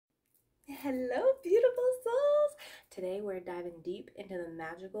Hello, beautiful souls! Today we're diving deep into the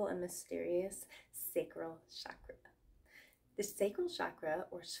magical and mysterious sacral chakra. The sacral chakra,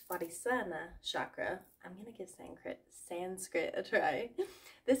 or Swadhisthana chakra, I'm going to give Sanskrit a try.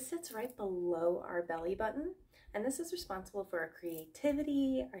 This sits right below our belly button, and this is responsible for our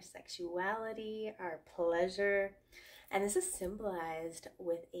creativity, our sexuality, our pleasure, and this is symbolized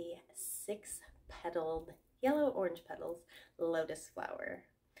with a 6-petaled, yellow-orange petals, lotus flower.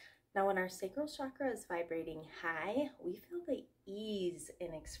 Now, when our sacral chakra is vibrating high, we feel the ease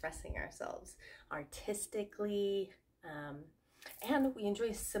in expressing ourselves artistically, and we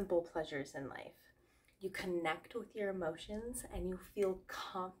enjoy simple pleasures in life. You connect with your emotions and you feel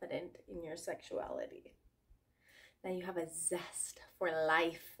confident in your sexuality. Now, you have a zest for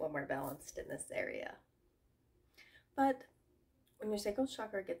life when we're balanced in this area. But when your sacral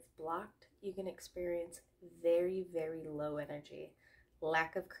chakra gets blocked, you can experience very, very low energy,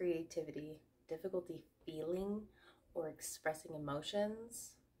 lack of creativity, difficulty feeling or expressing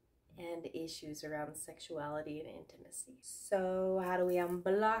emotions, and issues around sexuality and intimacy. So how do we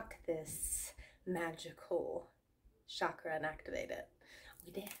unblock this magical chakra and activate it?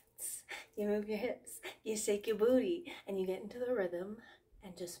 We dance, you move your hips, you shake your booty, and you get into the rhythm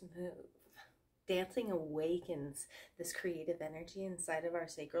and just move. Dancing awakens this creative energy inside of our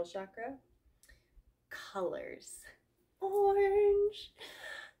sacral chakra. Colors.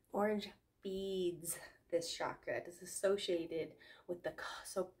 Orange feeds this chakra. It is associated with the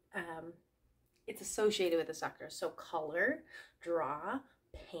chakra. So color, draw,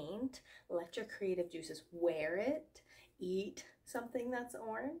 paint, let your creative juices wear it, eat something that's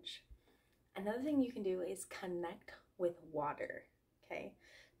orange. Another thing you can do is connect with water. Okay,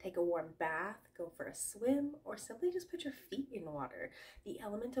 take a warm bath, go for a swim, or simply just put your feet in water. The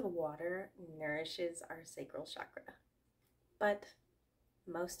element of water nourishes our sacral chakra. But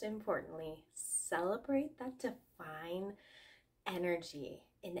most importantly, celebrate that divine energy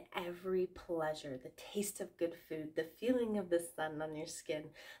in every pleasure, the taste of good food, the feeling of the sun on your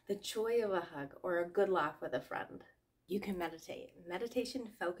skin, the joy of a hug, or a good laugh with a friend. You can meditate. Meditation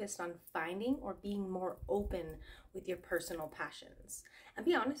focused on finding or being more open with your personal passions. And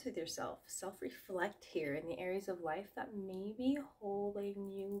be honest with yourself. Self-reflect here in the areas of life that may be holding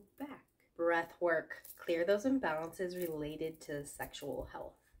you back. Breath work. Clear those imbalances related to sexual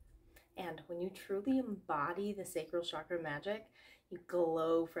health. And when you truly embody the sacral chakra magic, you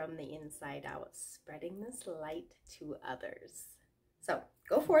glow from the inside out, spreading this light to others. So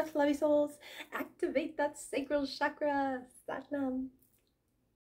go forth, lovey souls. Activate that sacral chakra. Satnam.